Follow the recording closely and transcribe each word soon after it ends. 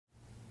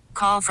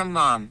call from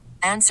mom.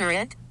 Answer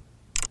it.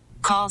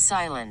 Call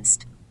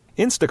silenced.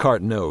 Instacart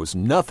knows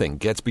nothing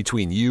gets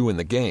between you and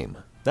the game.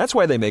 That's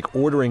why they make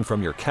ordering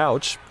from your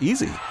couch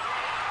easy.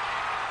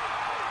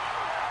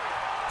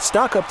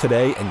 Stock up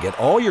today and get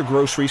all your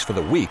groceries for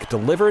the week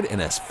delivered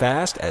in as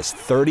fast as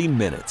 30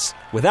 minutes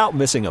without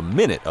missing a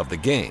minute of the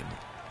game.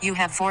 You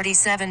have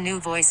 47 new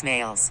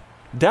voicemails.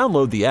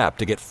 Download the app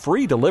to get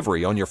free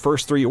delivery on your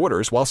first 3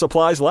 orders while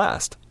supplies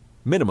last.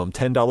 Minimum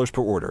 $10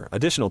 per order.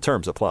 Additional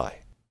terms apply.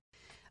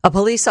 A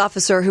police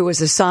officer who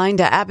was assigned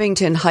to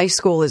Abington High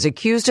School is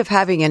accused of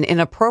having an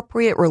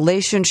inappropriate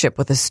relationship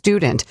with a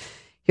student.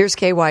 Here's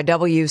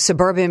KYW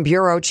Suburban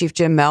Bureau Chief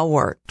Jim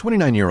Melwert.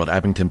 29-year-old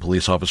Abington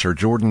police officer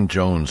Jordan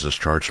Jones is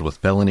charged with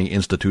felony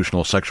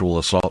institutional sexual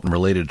assault and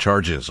related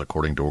charges.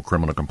 According to a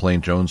criminal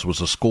complaint, Jones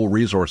was a school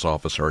resource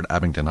officer at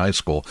Abington High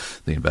School.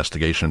 The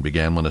investigation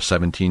began when a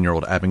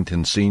 17-year-old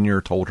Abington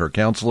senior told her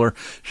counselor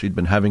she'd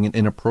been having an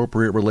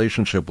inappropriate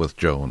relationship with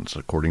Jones.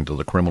 According to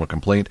the criminal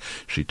complaint,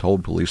 she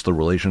told police the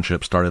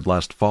relationship started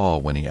last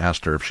fall when he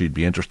asked her if she'd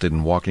be interested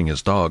in walking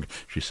his dog.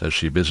 She says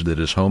she visited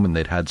his home and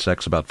they'd had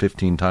sex about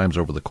 15 times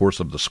over the course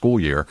of the school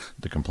year.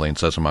 The complaint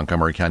says a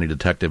Montgomery County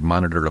detective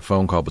monitored a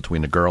phone call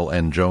between the girl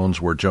and Jones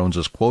where Jones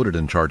is quoted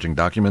in charging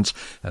documents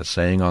as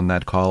saying on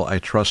that call, "I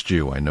trust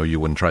you. I know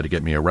you wouldn't try to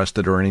get me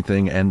arrested or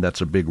anything, and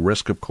that's a big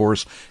risk, of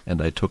course,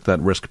 and I took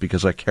that risk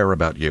because I care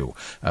about you."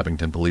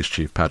 Abington Police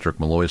Chief Patrick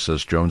Malloy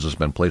says Jones has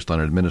been placed on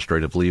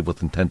administrative leave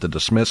with intent to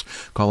dismiss,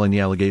 calling the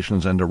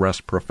allegations and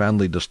arrest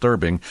profoundly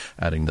disturbing,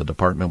 adding the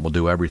department will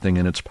do everything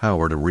in its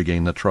power to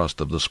regain the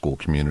trust of the school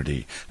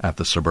community. At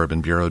the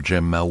Suburban Bureau,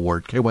 Jim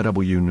Melwert,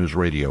 KYW News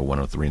Radio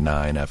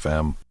 103.9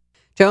 FM.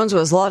 Jones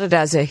was lauded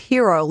as a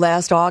hero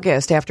last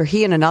August after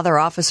he and another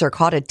officer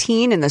caught a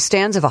teen in the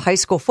stands of a high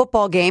school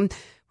football game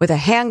with a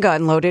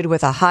handgun loaded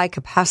with a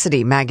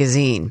high-capacity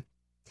magazine.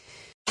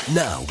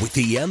 Now, with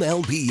the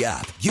MLB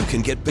app, you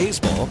can get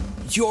baseball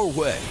your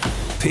way.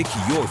 Pick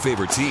your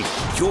favorite team,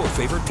 your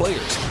favorite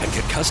players, and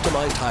get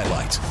customized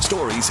highlights,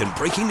 stories, and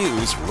breaking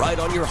news right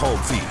on your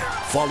home feed.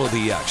 Follow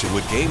the action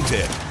with Game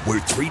 10, where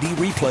 3D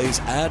replays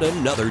add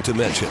another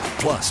dimension.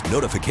 Plus,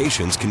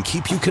 notifications can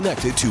keep you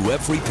connected to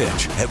every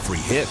pitch, every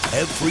hit,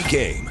 every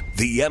game.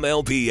 The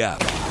MLB app.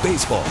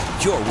 Baseball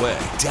your way.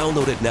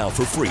 Download it now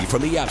for free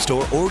from the App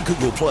Store or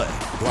Google Play.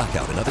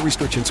 Blackout and other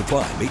restrictions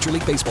apply. Major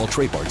League Baseball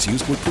trademarks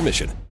used with permission.